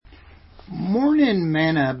Morning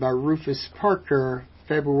Manna by Rufus Parker,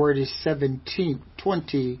 February 17,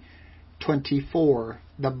 2024.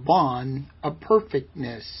 The Bond of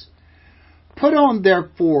Perfectness. Put on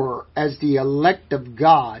therefore as the elect of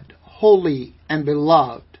God, holy and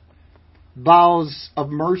beloved, vows of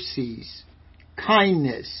mercies,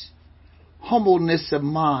 kindness, humbleness of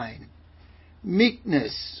mind,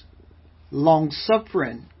 meekness,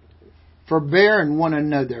 long-suffering, forbearing one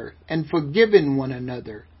another, and forgiving one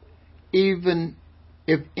another. Even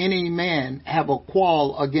if any man have a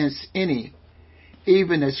quarrel against any,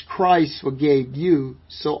 even as Christ forgave you,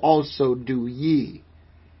 so also do ye.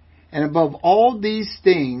 And above all these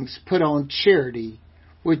things put on charity,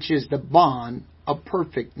 which is the bond of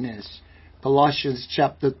perfectness. Colossians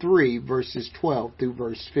chapter 3, verses 12 through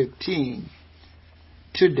verse 15.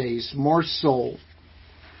 Today's morsel.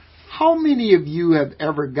 How many of you have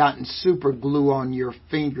ever gotten super glue on your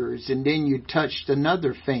fingers and then you touched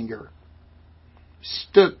another finger?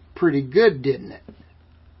 Stuck pretty good, didn't it?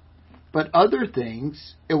 But other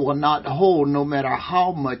things, it will not hold no matter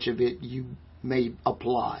how much of it you may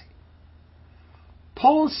apply.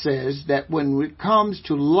 Paul says that when it comes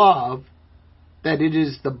to love, that it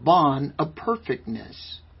is the bond of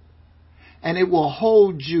perfectness, and it will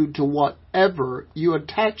hold you to whatever you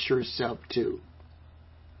attach yourself to.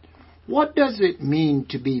 What does it mean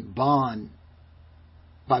to be bond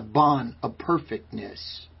of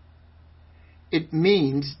perfectness? It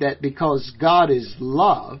means that because God is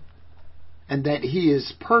love and that He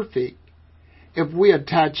is perfect, if we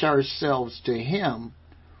attach ourselves to Him,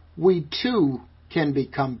 we too can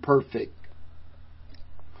become perfect.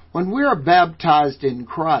 When we are baptized in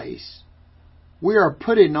Christ, we are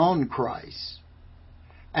putting on Christ.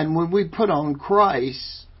 And when we put on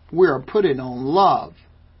Christ, we are putting on love.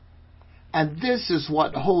 And this is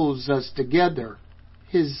what holds us together,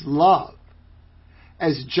 His love.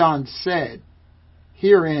 As John said,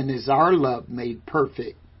 herein is our love made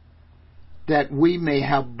perfect, that we may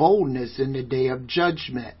have boldness in the day of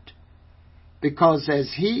judgment. Because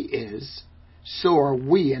as He is, so are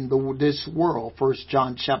we in this world. 1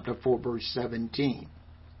 John chapter 4, verse 17.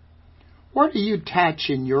 What are you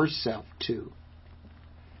attaching yourself to?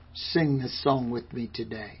 Sing this song with me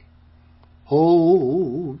today.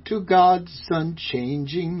 Hold to God's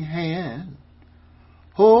unchanging hand.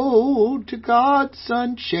 Hold to God's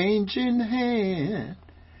unchanging hand.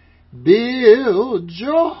 Build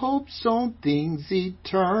your hopes on things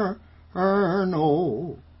eternal.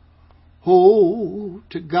 Hold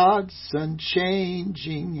to God's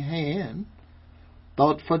unchanging hand.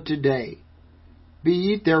 Thought for today. Be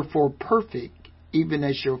ye therefore perfect, even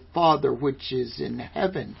as your Father which is in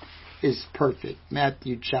heaven is perfect.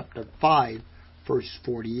 Matthew chapter 5, verse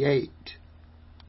 48.